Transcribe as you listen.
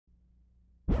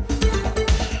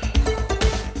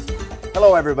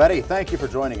Hello, everybody. Thank you for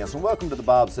joining us, and welcome to the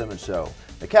Bob Simmons Show.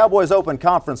 The Cowboys opened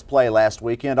conference play last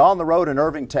weekend on the road in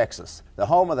Irving, Texas, the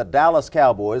home of the Dallas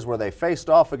Cowboys, where they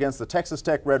faced off against the Texas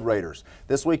Tech Red Raiders.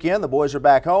 This weekend, the boys are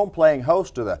back home playing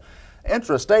host to the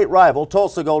intrastate rival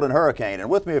Tulsa Golden Hurricane. And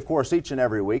with me, of course, each and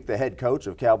every week, the head coach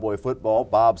of Cowboy football,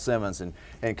 Bob Simmons.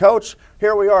 And Coach,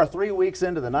 here we are 3 weeks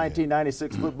into the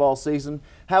 1996 football season.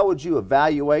 How would you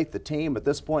evaluate the team at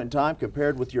this point in time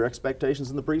compared with your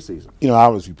expectations in the preseason? You know,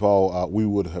 obviously, Paul, we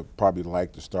would have probably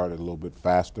liked to start it a little bit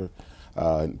faster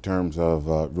in terms of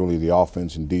really the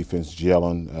offense and defense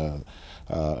gelling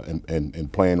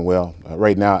and playing well.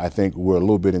 Right now, I think we're a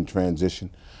little bit in transition.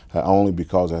 Only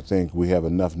because I think we have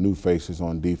enough new faces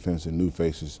on defense and new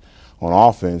faces on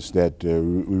offense that we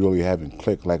really haven't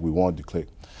clicked like we wanted to click.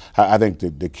 I think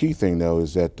the key thing, though,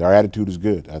 is that our attitude is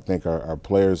good. I think our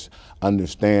players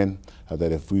understand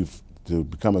that if to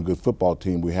become a good football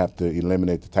team, we have to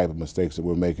eliminate the type of mistakes that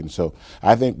we're making. So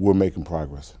I think we're making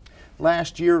progress.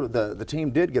 Last year, the team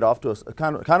did get off to a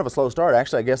kind of a slow start.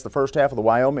 Actually, I guess the first half of the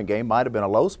Wyoming game might have been a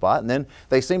low spot, and then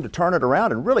they seemed to turn it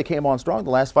around and really came on strong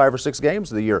the last 5 or 6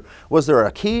 games of the year. Was there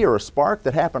a key or a spark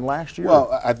that happened last year?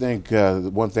 Well, I think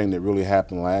one thing that really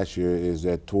happened last year is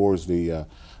that towards the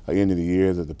end of the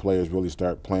year that the players really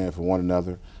start playing for one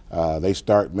another. They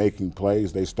start making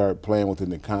plays. They start playing within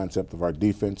the concept of our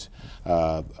defense.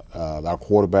 Our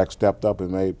quarterback stepped up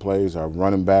and made plays. Our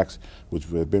running backs, which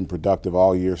have been productive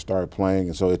all year, started playing.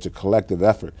 And so it's a collective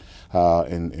effort.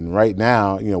 And right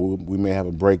now, you know, we may have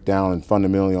a breakdown and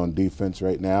fundamentally on defense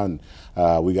right now.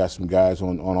 And we got some guys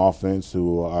on offense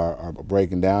who are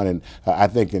breaking down. And I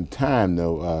think in time,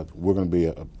 though, we're going to be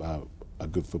a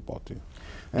good football team.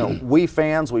 You know, we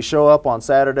fans, we show up on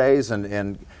Saturdays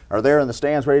and are there in the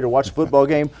stands ready to watch a football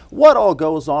game. What all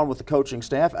goes on with the coaching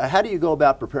staff? How do you go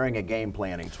about preparing a game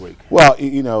plan each week? Well,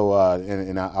 you know,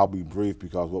 and I'll be brief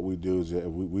because what we do is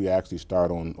we actually start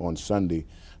on Sunday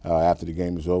after the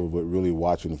game is over, but really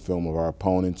watching the film of our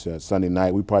opponents. Sunday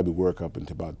night, we probably work up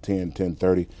until about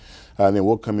 10:30. And then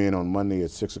we'll come in on Monday at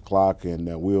 6 o'clock and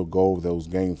we'll go over those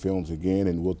game films again,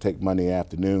 and we'll take Monday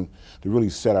afternoon to really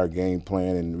set our game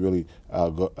plan and really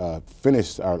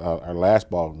finish our last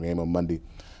ball game on Monday.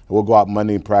 We'll go out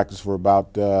Monday and practice for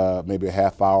about maybe a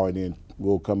half hour, and then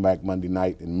we'll come back Monday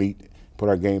night and meet, put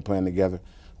our game plan together.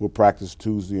 We'll practice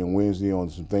Tuesday and Wednesday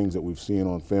on some things that we've seen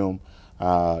on film.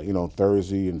 You know,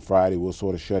 Thursday and Friday we'll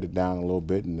sort of shut it down a little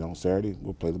bit, and on Saturday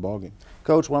we'll play the ball game.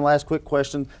 Coach, one last quick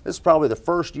question. This is probably the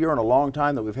first year in a long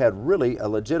time that we've had really a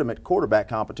legitimate quarterback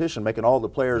competition, making all the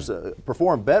players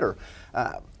perform better.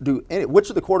 Which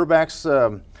of the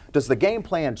quarterbacks does the game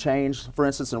plan change? For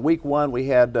instance, in week 1 we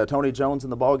had Tony Jones in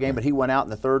the ball game, but he went out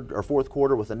in the 3rd or 4th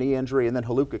quarter with a knee injury, and then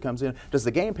Haluka comes in. Does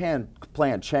the game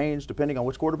plan change depending on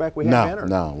which quarterback we have in?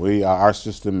 No. Our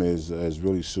system is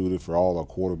really suited for all our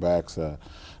quarterbacks.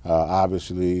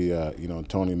 Obviously, you know,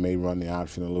 Tony may run the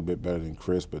option a little bit better than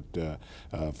Chris, but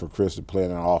for Chris to play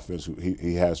in our offense,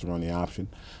 he has to run the option.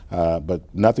 But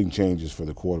nothing changes for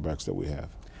the quarterbacks that we have.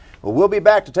 Well, we'll be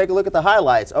back to take a look at the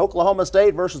highlights. Oklahoma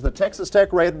State versus the Texas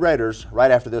Tech Red Raiders right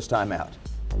after this timeout.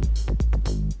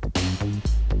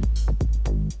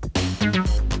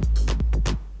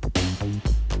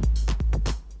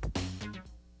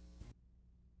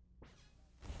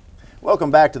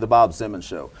 Welcome back to the Bob Simmons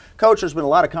Show. Coach, there's been a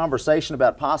lot of conversation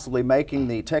about possibly making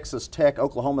the Texas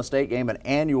Tech-Oklahoma State game an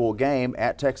annual game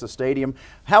at Texas Stadium.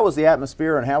 How was the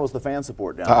atmosphere and how was the fan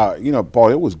support down there? You know, Paul,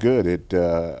 it was good.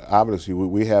 Obviously,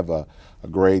 we have a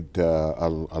great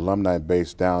alumni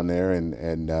base down there,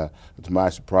 and to my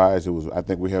surprise, I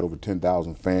think we had over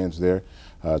 10,000 fans there.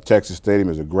 Texas Stadium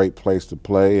is a great place to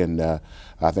play, and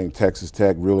I think Texas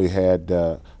Tech really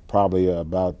had probably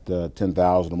about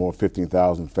 10,000 or more,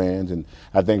 15,000 fans, and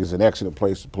I think it's an excellent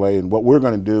place to play. And what we're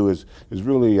going to do is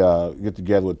really get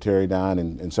together with Terry Don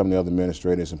and some of the other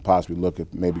administrators and possibly look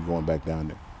at maybe going back down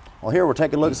there. Well, here we're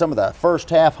taking a look at some of the first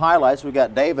half highlights. We've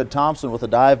got David Thompson with a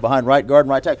dive behind right guard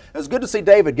and right tackle. It's good to see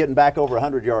David getting back over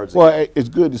 100 yards. Well, it's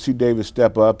good to see David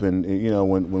step up, and you know,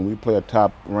 when we play a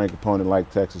top-ranked opponent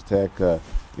like Texas Tech,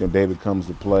 you know, David comes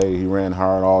to play. He ran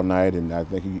hard all night, and I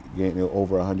think he gained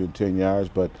over 110 yards.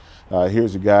 But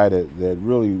here's a guy that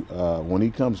really, when he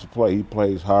comes to play, he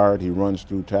plays hard. He runs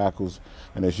through tackles,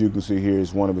 and as you can see here,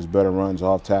 is one of his better runs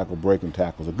off tackle, breaking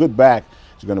tackles. A good back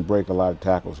is going to break a lot of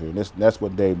tackles here. And that's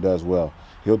what Dave does well.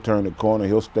 He'll turn the corner.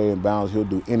 He'll stay in bounds. He'll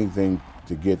do anything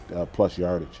to get plus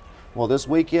yardage. Well, this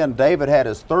weekend, David had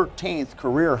his 13th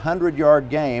career 100-yard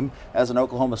game as an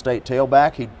Oklahoma State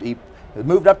tailback. He It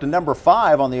moved up to number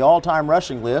 5 on the all-time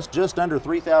rushing list, just under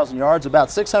 3,000 yards, about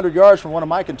 600 yards from one of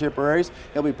my contemporaries.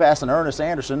 He'll be passing Ernest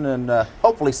Anderson in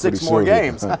hopefully 6 more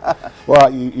games. Well,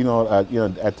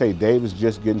 I tell you, Dave is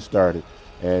just getting started,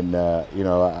 and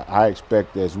I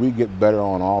expect as we get better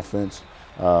on offense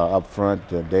up front,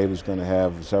 Dave is going to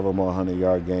have several more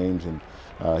 100-yard games, and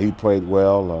he played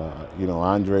well.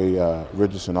 Andre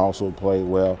Richardson also played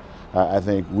well. I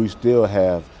think we still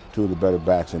have 2 of the better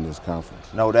backs in this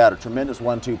conference. No doubt, a tremendous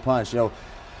 1-2 punch.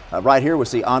 Right here we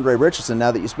see Andre Richardson,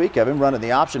 now that you speak of him, running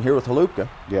the option here with Halupka.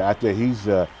 Yeah, I think he's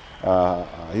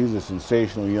a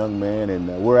sensational young man,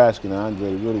 and we're asking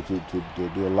Andre really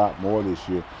to do a lot more this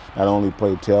year. Not only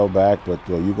play tailback, but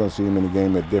you're going to see him in the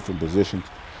game at different positions.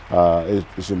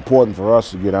 It's important for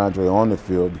us to get Andre on the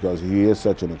field because he is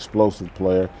such an explosive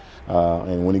player,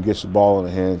 and when he gets the ball in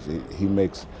the hands, he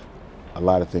makes a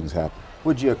lot of things happen.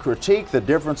 Would you critique the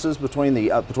differences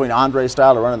between Andre's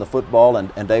style of running the football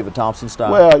and David Thompson's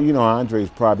style? Well, Andre's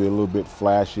probably a little bit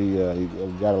flashy. He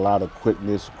got a lot of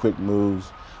quickness, quick moves,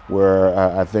 where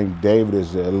I think David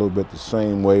is a little bit the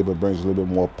same way, but brings a little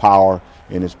bit more power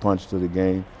in his punch to the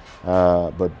game.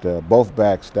 But both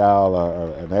back style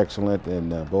are excellent,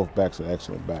 and both backs are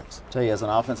excellent backs. I tell you, as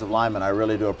an offensive lineman, I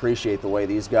really do appreciate the way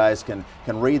these guys can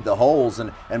read the holes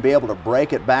and be able to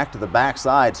break it back to the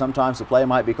backside. Sometimes the play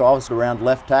might be crossed around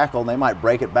left tackle, and they might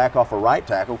break it back off a right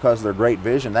tackle because of their great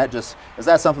vision. Is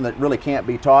that something that really can't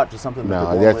be taught, to something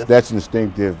that No, that's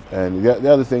instinctive. And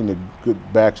the other thing that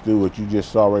good backs do, what you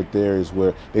just saw right there, is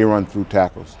where they run through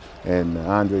tackles. And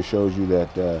Andre shows you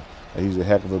that he's a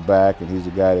heck of a back, and he's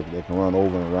a guy that can run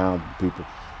over and around people.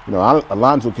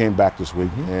 Alonzo came back this week,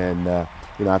 and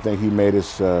I think he made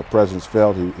his presence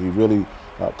felt. He really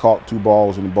caught 2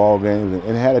 balls in the ball game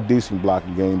and had a decent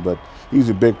blocking game. But he's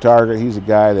a big target. He's a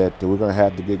guy that we're going to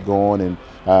have to get going, and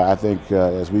I think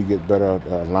as we get better,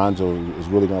 Alonzo is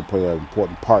really going to play an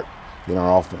important part in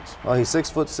our offense. Well, he's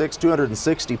 6'6",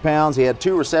 260 pounds. He had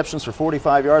 2 receptions for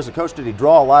 45 yards. The coach, did he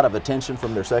draw a lot of attention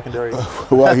from their secondary?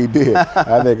 Well, he did.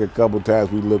 I think a couple of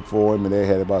times we looked for him, and they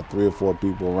had about 3 or 4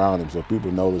 people around him, so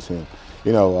people noticed him.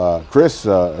 Chris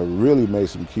really made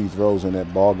some key throws in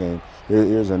that ball game.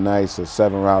 Here's a nice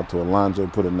 7 route to Alonzo,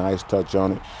 put a nice touch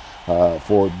on it.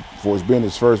 For it being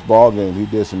his first ball game, he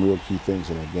did some real key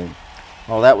things in that game.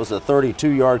 Well, that was a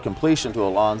 32-yard completion to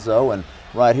Alonzo, and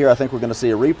right here I think we're going to see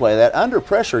a replay of that. Under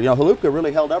pressure, Halupka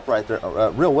really held up right there,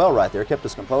 real well right there, kept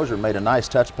his composure and made a nice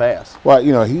touch pass. Well,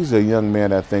 he's a young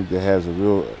man, I think, that has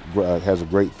a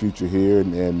great future here,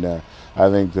 and I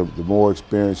think the more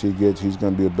experience he gets, he's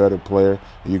going to be a better player.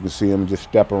 And you can see him just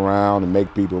step around and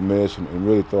make people miss and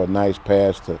really throw a nice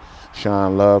pass to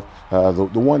Sean Love.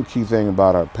 The one key thing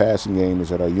about our passing game is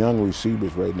that our young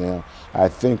receivers right now, I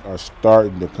think, are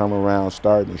starting to come around,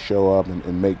 starting to show up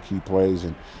and make key plays.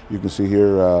 And you can see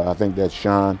here, I think that's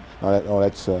Sean.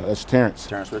 That's Terrence.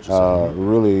 Terrence Richardson.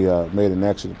 Really made an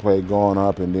excellent play going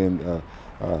up and then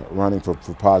running for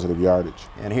positive yardage.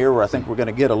 And here I think we're going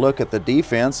to get a look at the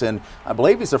defense, and I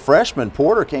believe he's a freshman.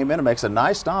 Porter came in and makes a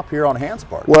nice stop here on Hans'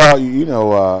 part.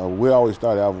 Well, we always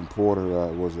thought Alvin Porter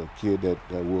was a kid that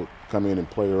would come in and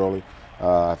play early.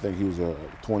 I think he was a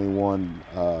 21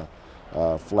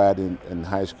 flat in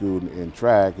high school in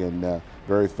track, and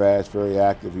very fast, very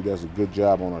active. He does a good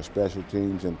job on our special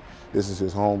teams, and this is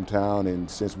his hometown, and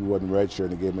since we wasn't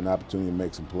redshirt, they gave him an opportunity to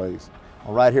make some plays.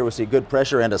 Well, right here we see good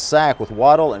pressure and a sack with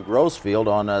Waddle and Grossfield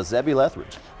on Zebby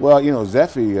Lethridge. Well,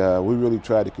 Zeffy, we really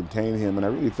tried to contain him, and I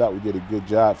really thought we did a good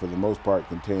job for the most part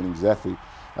containing Zeffy.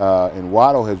 And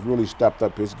Waddle has really stepped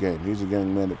up his game. He's a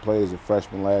young man that played as a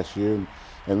freshman last year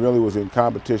and really was in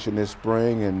competition this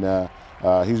spring, and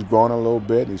he's grown a little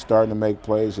bit, and he's starting to make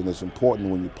plays, and it's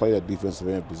important when you play that defensive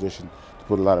end position to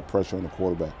put a lot of pressure on the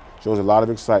quarterback. Shows a lot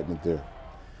of excitement there.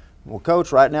 Well,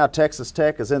 Coach, right now Texas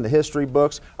Tech is in the history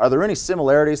books. Are there any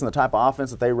similarities in the type of offense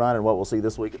that they run and what we'll see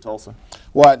this week at Tulsa?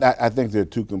 Well, I think they're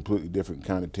 2 completely different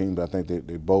kind of teams. I think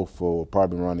they both will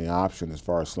probably run the option as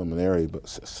far as similarities,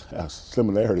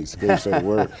 can't say the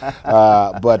word.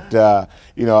 I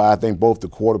think both the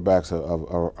quarterbacks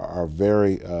are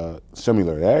very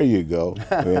similar. There you go.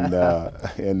 And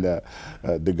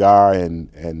Degar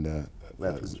and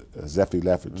Zeffy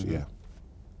Lethridge, yeah.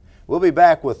 We'll be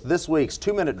back with this week's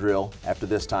 2-minute drill after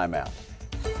this timeout.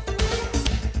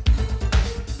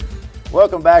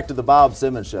 Welcome back to the Bob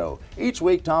Simmons Show. Each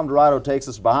week, Tom Dorado takes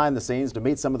us behind the scenes to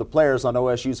meet some of the players on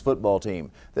OSU's football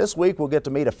team. This week, we'll get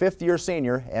to meet a 5th-year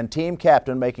senior and team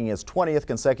captain making his 20th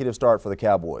consecutive start for the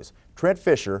Cowboys, Trent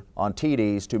Fisher, on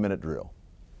TD's 2-minute drill.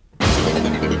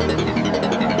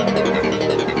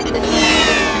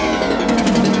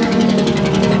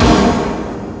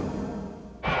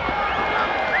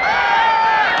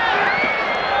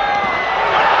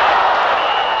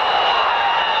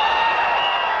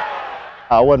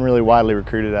 I wasn't really widely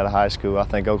recruited out of high school. I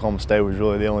think Oklahoma State was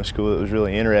really the only school that was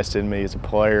really interested in me as a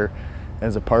player,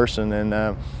 as a person.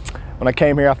 And when I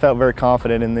came here, I felt very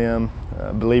confident in them,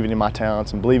 believing in my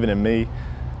talents and believing in me.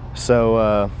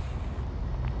 So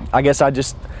I guess I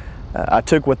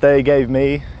took what they gave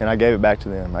me and I gave it back to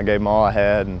them. I gave them all I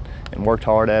had and worked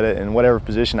hard at it. And whatever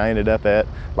position I ended up at,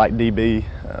 like DB,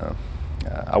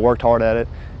 I worked hard at it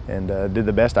and did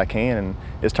the best I can, and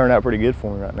it's turned out pretty good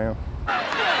for me right now.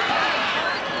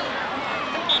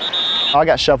 I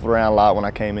got shuffled around a lot when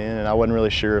I came in, and I wasn't really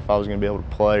sure if I was going to be able to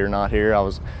play or not here. I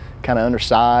was kind of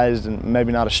undersized and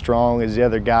maybe not as strong as the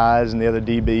other guys and the other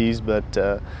DBs,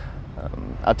 but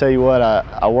I'll tell you what,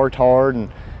 I worked hard,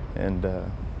 and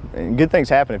good things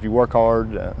happen if you work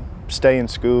hard, stay in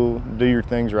school, do your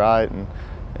things right, and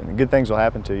good things will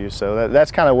happen to you. So that's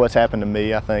kind of what's happened to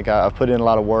me. I think I've put in a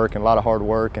lot of work and a lot of hard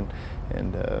work, and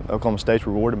Oklahoma State's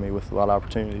rewarded me with a lot of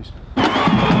opportunities.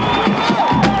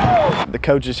 The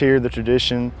coaches here, the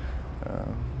tradition,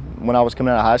 when I was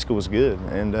coming out of high school was good,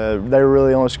 and they were really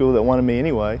the only school that wanted me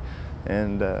anyway.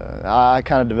 And I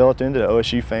kind of developed into an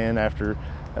OSU fan after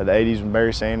the 80s when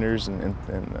Barry Sanders and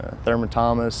Thurman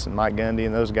Thomas and Mike Gundy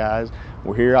and those guys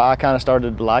were here. I kind of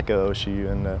started to like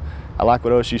OSU, and I like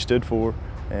what OSU stood for,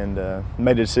 and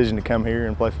made a decision to come here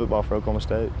and play football for Oklahoma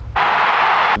State.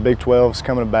 The Big 12 is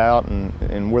coming about,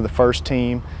 and we're the first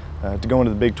team to go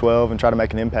into the Big 12 and try to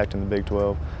make an impact in the Big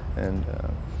 12. And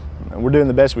we're doing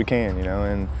the best we can, you know,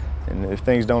 and if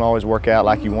things don't always work out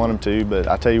like you want them to, but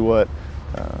I tell you what,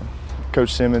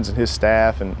 Coach Simmons and his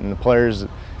staff and the players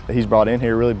that he's brought in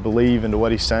here really believe into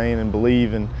what he's saying and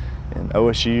believe in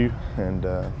OSU. And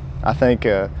I think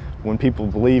when people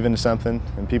believe into something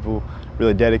and people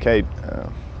really dedicate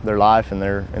their life and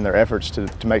their efforts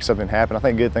to make something happen, I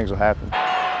think good things will happen.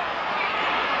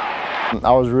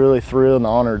 I was really thrilled and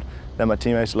honored that my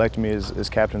teammates selected me as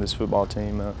captain of this football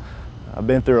team. I've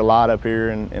been through a lot up here,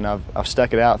 and I've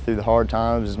stuck it out through the hard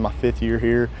times. This is my 5th year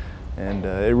here, and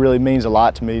it really means a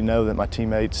lot to me to know that my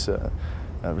teammates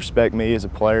respect me as a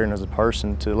player and as a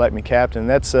person to elect me captain.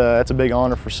 That's a big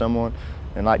honor for someone,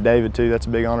 and like David too, that's a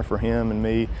big honor for him and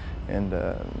me. And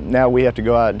now we have to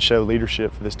go out and show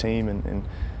leadership for this team and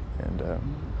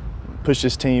push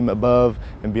this team above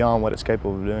and beyond what it's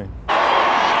capable of doing.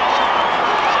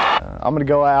 I'm going to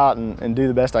go out and do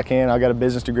the best I can. I've got a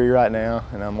business degree right now,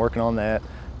 and I'm working on that.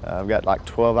 I've got like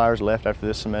 12 hours left after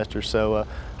this semester, so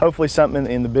hopefully something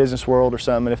in the business world or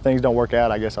something. And if things don't work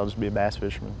out, I guess I'll just be a bass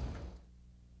fisherman.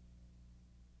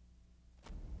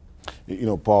 You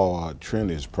know, Paul,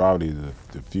 Trent is probably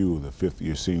the few of the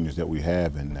 5th-year seniors that we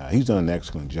have, and he's done an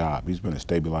excellent job. He's been a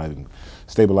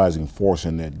stabilizing force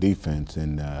in that defense,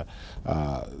 and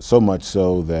so much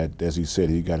so that, as he said,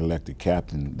 he got elected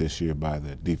captain this year by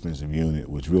the defensive unit,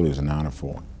 which really is an honor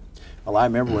for him. Well, I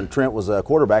remember when Trent was a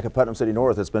quarterback at Putnam City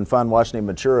North. It's been fun watching him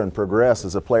mature and progress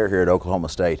as a player here at Oklahoma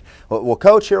State. Well,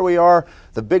 Coach, here we are.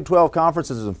 The Big 12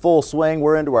 Conference is in full swing.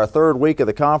 We're into our 3rd week of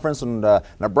the conference, and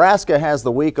Nebraska has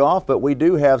the week off, but we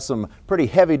do have some pretty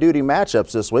heavy-duty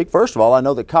matchups this week. First of all, I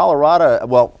know that Colorado,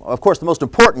 well, of course, the most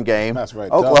important game, that's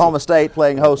right, Oklahoma State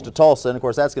playing host to Tulsa, and of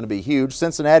course, that's going to be huge.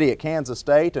 Cincinnati at Kansas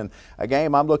State, and a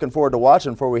game I'm looking forward to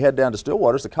watching before we head down to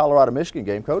Stillwater is the Colorado-Michigan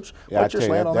game. Coach, what's your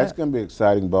slant on that? That's going to be an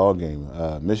exciting ball game.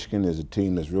 Michigan is a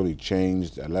team that's really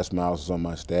changed. Les Miles is on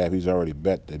my staff. He's already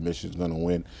bet that Michigan's going to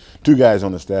win. 2 guys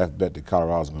on the staff bet that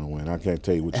Colorado's going to win. I can't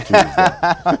tell you which team is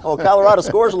that. Well, Colorado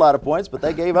scores a lot of points, but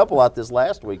they gave up a lot this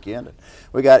last weekend.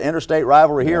 We got interstate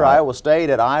rivalry here. Iowa State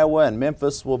at Iowa, and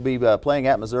Memphis will be playing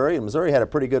at Missouri. And Missouri had a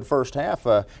pretty good first half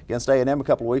against A&M a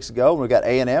couple of weeks ago. And we got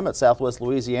A&M at Southwest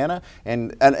Louisiana,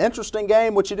 and an interesting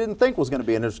game, which you didn't think was going to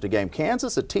be an interesting game.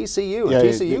 Kansas at TCU, and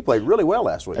TCU played really well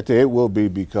last week. I tell you, it will be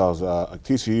because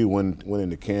TCU went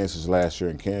into Kansas last year,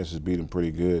 and Kansas beat them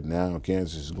pretty good. Now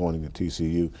Kansas is going into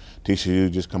TCU. TCU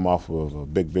just come off of a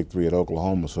big victory at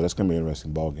Oklahoma, so that's going to be an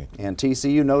interesting ball game. And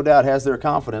TCU no doubt has their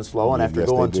confidence flowing after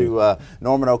going to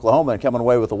Norman, Oklahoma and coming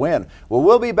away with a win. Well,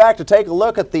 we'll be back to take a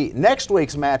look at the next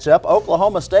week's matchup,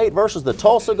 Oklahoma State versus the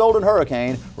Tulsa Golden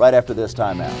Hurricane, right after this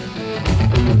timeout.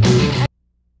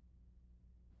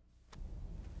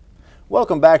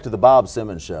 Welcome back to the Bob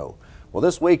Simmons Show. Well,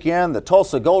 this weekend, the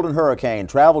Tulsa Golden Hurricane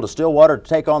traveled to Stillwater to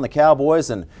take on the Cowboys,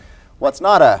 and what's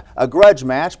not a grudge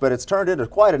match, but it's turned into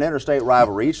quite an interstate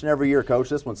rivalry. Each and every year, Coach,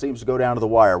 this one seems to go down to the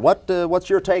wire. What's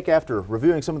your take after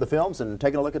reviewing some of the films and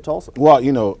taking a look at Tulsa? Well,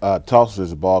 you know, Tulsa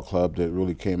is a ball club that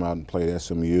really came out and played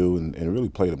SMU and really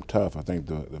played them tough. I think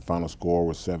the final score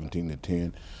was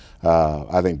 17-10.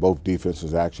 I think both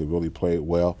defenses actually really played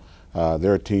well.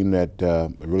 They're a team that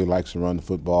really likes to run the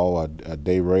football.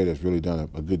 Dave Ray has really done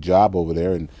a good job over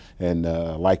there, and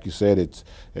like you said,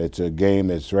 it's a game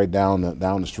that's right down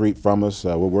the street from us.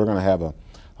 We're going to have a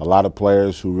lot of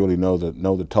players who really know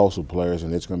the Tulsa players,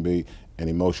 and it's going to be an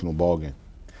emotional ball game.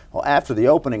 Well, after the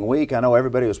opening week, I know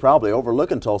everybody was probably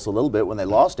overlooking Tulsa a little bit when they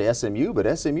lost to SMU,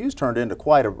 but SMU's turned into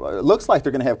quite a – it looks like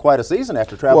they're going to have quite a season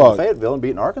after traveling to Fayetteville and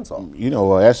beating Arkansas. You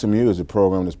know, SMU is a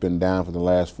program that's been down for the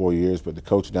last 4 years, but the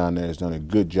coach down there has done a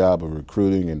good job of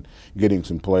recruiting and getting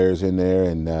some players in there,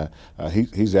 and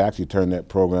he's actually turned that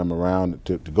program around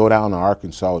to go down to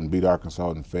Arkansas and beat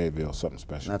Arkansas in Fayetteville, something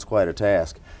special. That's quite a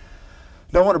task.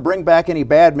 Don't want to bring back any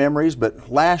bad memories,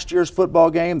 but last year's football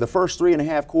game, the first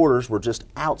 3.5 quarters were just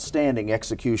outstanding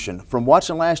execution. From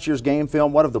watching last year's game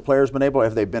film, what have the players been able,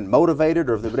 have they been motivated,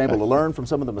 or have they been able to learn from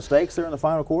some of the mistakes there in the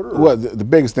final quarter? Or? Well, the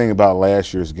biggest thing about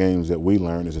last year's games that we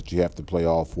learned is that you have to play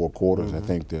all 4 quarters. I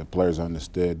think the players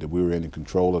understood that we were in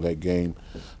control of that game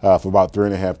for about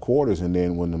 3.5 quarters, and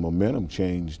then when the momentum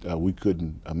changed, we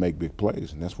couldn't make big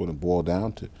plays, and that's what it boiled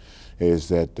down to, is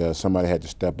that somebody had to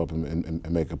step up and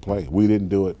make a play. We didn't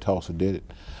do it. Tulsa did it.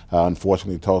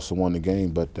 Unfortunately, Tulsa won the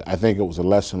game, but I think it was a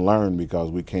lesson learned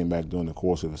because we came back during the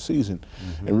course of the season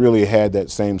and really had that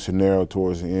same scenario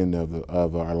towards the end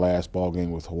of our last ball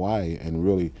game with Hawaii and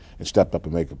really stepped up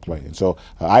and make a play. And so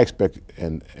I expect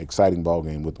an exciting ball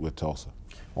game with Tulsa.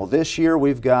 Well, this year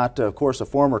we've got, of course, a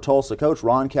former Tulsa coach,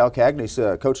 Ron Calcagni's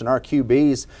coaching our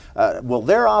QBs. Will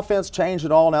their offense change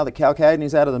at all now that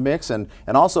Calcagni's out of the mix? And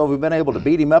also, we've been able to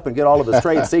beat him up and get all of his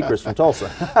trade secrets from Tulsa.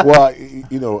 Well,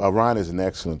 you know, Ron is an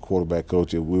excellent quarterback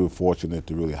coach. We were fortunate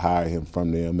to really hire him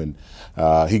from them,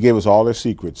 and he gave us all their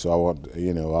secrets. So I want,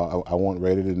 you know, I want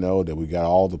Reddy to know that we got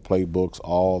all the playbooks,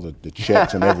 all the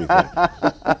checks, and everything.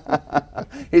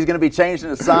 He's going to be changing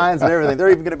the signs and everything. They're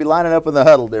even going to be lining up in the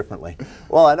huddle differently.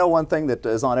 Well, I know one thing that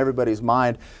is on everybody's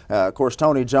mind. Of course,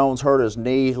 Tony Jones hurt his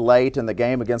knee late in the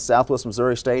game against Southwest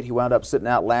Missouri State. He wound up sitting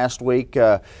out last week.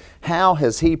 How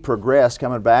has he progressed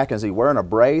coming back? Is he wearing a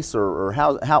brace, or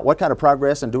what kind of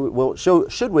progress? And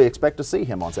should we expect to see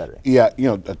him on Saturday? Yeah, you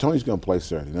know, Tony's going to play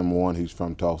Saturday. Number one, he's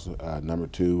from Tulsa. Number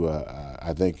two,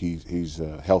 I think he's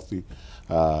healthy.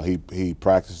 He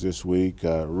practiced this week.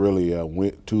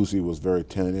 Tuesday was very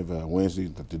tentative. Wednesday,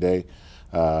 today,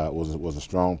 was a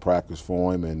strong practice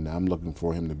for him, and I'm looking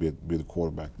for him to be the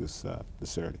quarterback this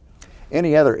Saturday.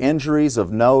 Any other injuries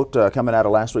of note coming out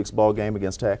of last week's ball game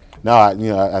against Tech? No,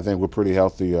 I think we're pretty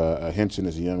healthy. Hinson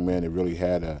is a young man that really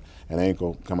had an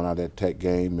ankle coming out of that Tech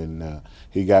game, and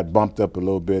he got bumped up a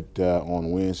little bit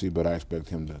on Wednesday, but I expect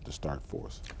him to start for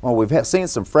us. Well, we've seen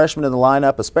some freshmen in the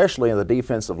lineup, especially in the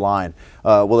defensive line.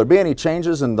 Will there be any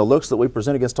changes in the looks that we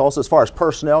present against Tulsa as far as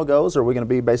personnel goes, or are we going to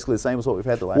be basically the same as what we've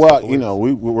had the last couple of weeks? Well, you know,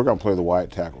 we're going to play the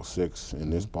wide tackle 6 in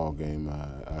this ball game.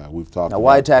 We've talked about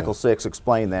wide tackle 6,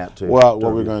 explain that too. Well,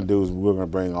 what we're going to do is we're going to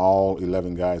bring all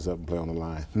 11 guys up and play on the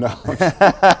line. No.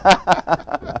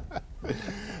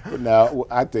 But now,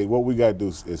 I think what we got to do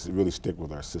is really stick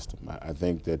with our system. I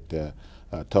think that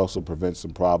Tulsa prevents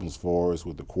some problems for us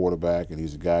with the quarterback, and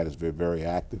he's a guy that's very, very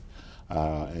active.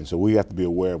 And so we have to be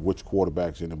aware of which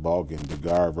quarterback's in the ballgame,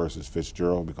 DeGar versus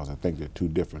Fitzgerald, because I think they're 2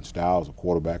 different styles of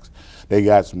quarterbacks. They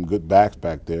got some good backs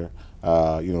back there.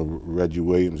 You know, Reggie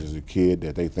Williams is a kid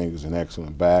that they think is an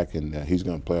excellent back, and he's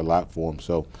going to play a lot for them.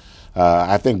 So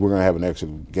I think we're going to have an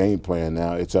excellent game plan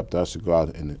now. It's up to us to go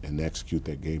out and execute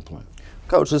that game plan.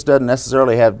 Coach, this doesn't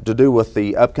necessarily have to do with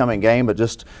the upcoming game, but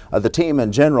just the team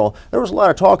in general. There was a lot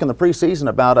of talk in the preseason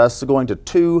about us going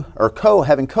to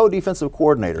having co-defensive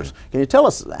coordinators. Can you tell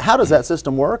us how does that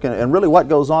system work, and really what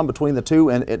goes on between the two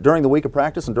and during the week of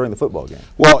practice and during the football game?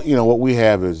 Well, you know, what we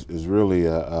have is really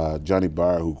Johnny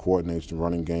Barr, who coordinates the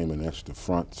running game, and that's the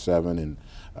front 7, and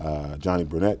Johnny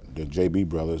Burnett, the JB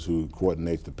brothers, who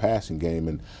coordinates the passing game.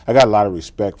 And I got a lot of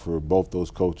respect for both those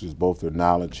coaches, both their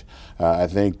knowledge. I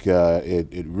think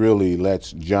it really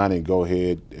lets Johnny go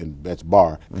ahead, and that's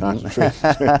Barr,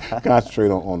 concentrate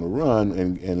on the run,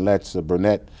 and lets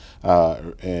Burnett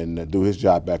and do his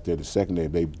job back there, the secondary.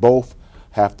 They both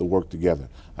have to work together.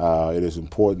 It is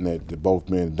important that both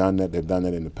men have done that. They've done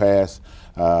that in the past.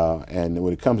 And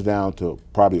when it comes down to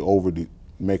probably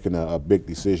making a big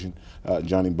decision,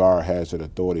 Johnny Barr has that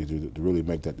authority to really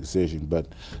make that decision. But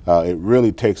it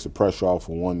really takes the pressure off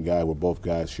of one guy where both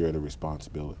guys share the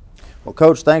responsibility. Well,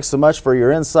 Coach, thanks so much for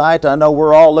your insight. I know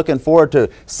we're all looking forward to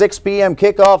 6 p.m.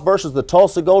 kickoff versus the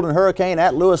Tulsa Golden Hurricane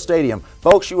at Lewis Stadium.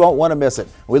 Folks, you won't want to miss it.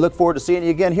 We look forward to seeing you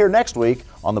again here next week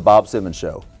on The Bob Simmons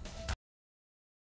Show.